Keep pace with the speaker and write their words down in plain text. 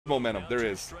Momentum. There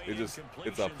is.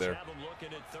 It's up there.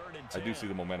 I do see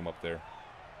the momentum up there.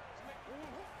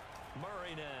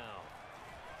 Murray now.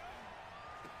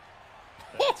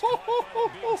 That's caught by the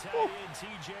big tight end,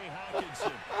 T.J.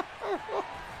 Hockenson.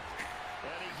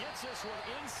 And he gets this one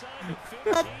inside the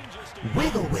 15 just to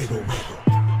wiggle, wiggle, wiggle.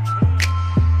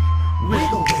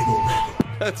 Wiggle, wiggle, wiggle.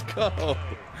 Let's go.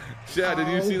 Chad, did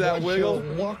you see that wiggle?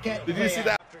 Did you see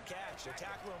that?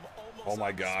 Oh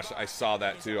my gosh, I saw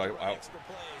that too.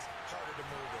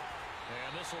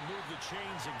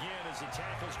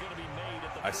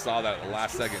 I saw that at the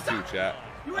last second too, chat.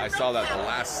 I saw that at the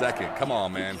last second. Come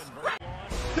on, man.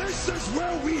 This is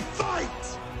where we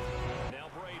fight. Now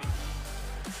Brady.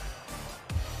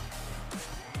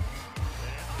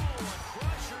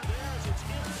 Pressure there as it's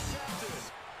intercepted.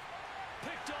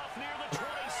 Picked off near the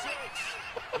 26.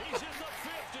 He's in the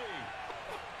 50.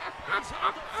 He's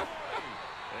on the 40.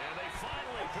 And they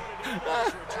finally put it in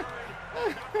this return.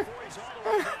 Not before he's all the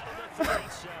way down to the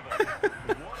 37.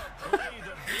 What a play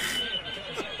the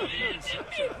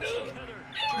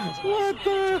What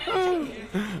the hell?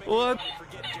 What?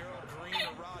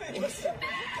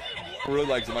 Really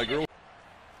likes it, my girl.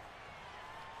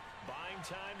 Buying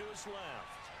time to his left.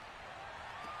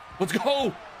 Let's go.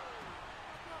 And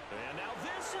now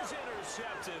this is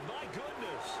intercepted. My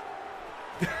goodness.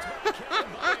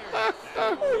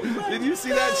 Did you see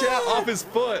that, chat? Off his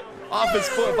foot. Off his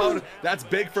foot. That's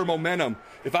big for momentum.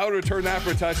 If I would have returned that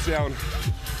for a touchdown.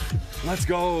 Let's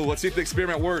go. Let's see if the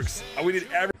experiment works. We need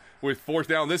every with fourth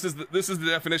down. This is the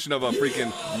definition of a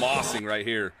freaking mossing right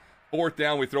here. Fourth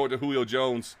down, we throw it to Julio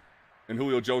Jones, and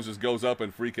Julio Jones just goes up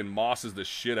and freaking mosses the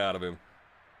shit out of him.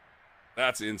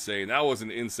 That's insane. That was an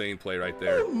insane play right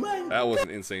there. That was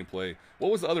an insane play.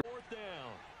 What was the other? Fourth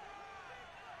down.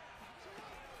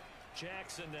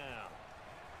 Jackson now.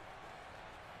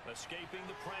 Escaping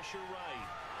the pressure right.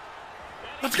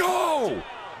 Let's go!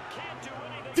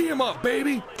 Tee him up,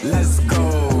 baby. Let's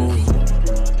go.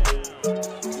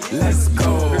 Let's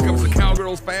go. Here comes the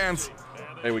Cowgirls fans.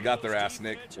 Hey, we got their ass,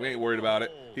 Nick. We ain't worried about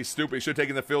it. He's stupid. He should have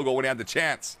taken the field goal when he had the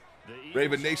chance.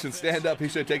 Raven Nation, stand up. He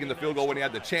should have taken the field goal when he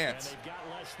had the chance.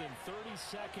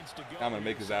 I'm going to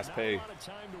make his ass pay.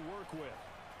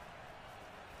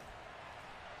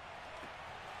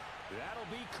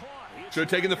 Should have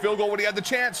taken the field goal when he had the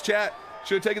chance, chat.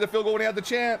 Should have taken the field goal when he had the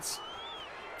chance.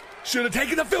 Should have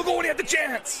taken the field goal when he had the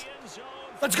chance.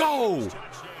 Let's go.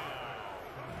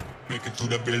 Make it to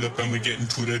the build up and we get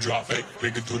into the drop. Hey,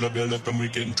 make it to the build up and we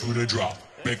get into the drop.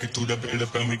 Make it to the build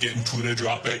up and we get into the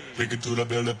drop. Hey, make it to the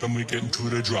build up and we get into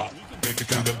the drop. Make it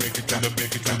to the make it to the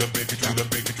make it to the make it to the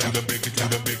make it to the make it to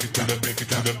the make it to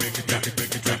the make it to the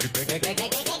make it to the make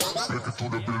it to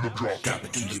the build up drop. Got me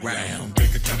to the ground.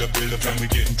 Make it to the build up and we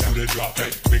get into the drop.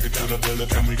 Hey, make it to the build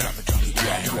up and we got me to the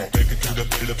ground. Make it to the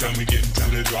build up and we get into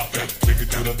the drop. Hey, make it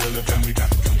to the build up and we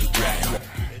got me to the ground.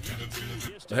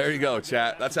 There you go,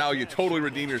 chat. That's how you totally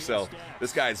redeem yourself.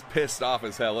 This guy's pissed off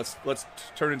as hell. Let's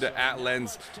turn into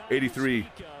 @Lens83.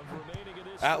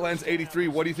 @Lens83,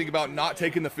 what do you think about not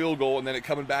taking the field goal and then it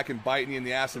coming back and biting you in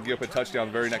the ass and give up a touchdown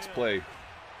the very next play?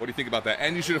 What do you think about that?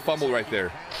 And you should have fumbled right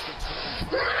there.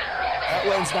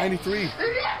 @Lens93,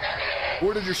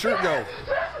 where did your shirt go?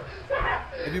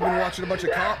 Have you been watching a bunch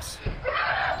of cops?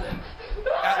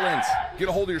 @Lens, get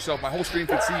a hold of yourself. My whole screen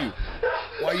can see you.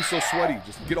 Why are you so sweaty?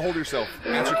 Just get a hold of yourself.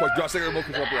 Answer your question. Do not stick that remote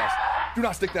control up your ass. Do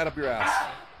not stick that up your ass.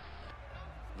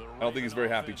 I don't think he's very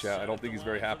happy, chat. I don't think he's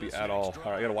very happy at all.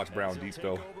 All right, I gotta watch Brown deep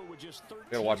though. I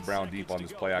gotta watch Brown deep on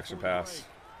this play action pass.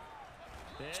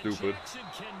 Stupid.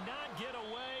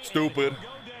 Stupid.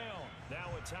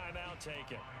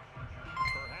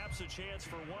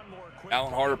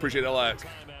 Alan Harder, appreciate that like.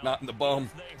 Not in the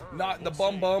bum. Not in the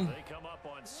bum. They come up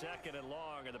on second and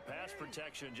long, and the pass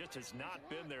protection just has not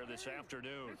been there this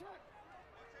afternoon.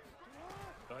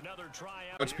 Another try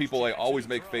out. Bunch of people like always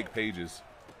make fake pages.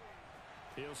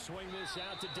 He'll swing this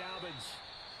out to Dobbins.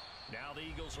 Now the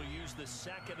Eagles will use the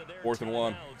second of their 4th and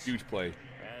 1. timeouts. Huge play.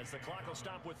 As the clock will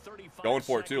stop with 35 Going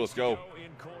for it too. Let's go.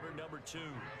 in quarter number 2.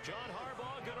 John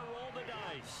Harbaugh gonna roll the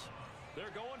dice.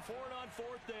 They're going for it on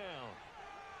 4th down.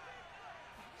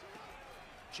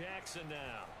 Jackson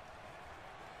now.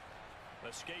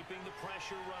 Escaping the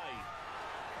pressure right.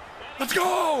 Let's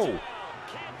go!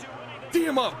 Tee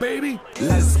him up, baby.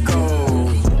 Let's go.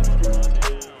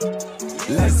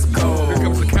 Let's go. Here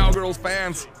comes the Cowgirls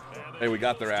fans. Hey, we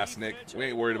got their ass, Nick. We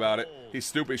ain't worried about it. He's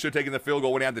stupid. He should have taken the field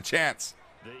goal when he had the chance.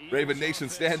 Raven Nation,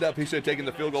 stand up. He should have taken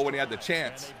the field goal when he had the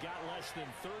chance.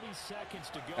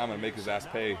 I'm going to make his ass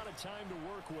pay.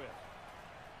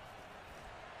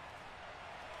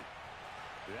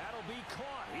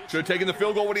 Should have taken the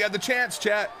field goal when he had the chance,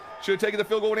 chat. Should have taken the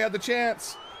field goal when he had the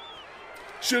chance.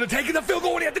 Should have taken the field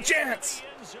goal when he had the chance.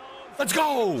 Let's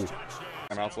go.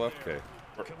 Timeouts left. Okay.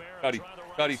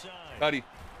 Cuddy.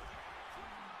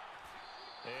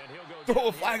 Throw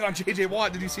a flag on J.J.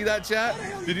 Watt. Did you see that, chat?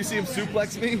 Did you see him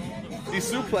suplex me? He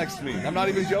suplexed me. I'm not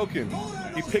even joking.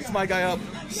 He picked my guy up,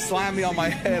 slammed me on my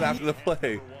head after the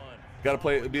play. Got to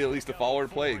play, be at least a follower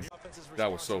play.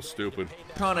 That was so stupid.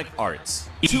 Electronic arts.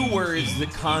 2 words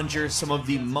that conjure some of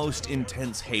the most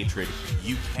intense hatred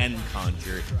you can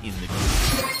conjure in the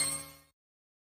game.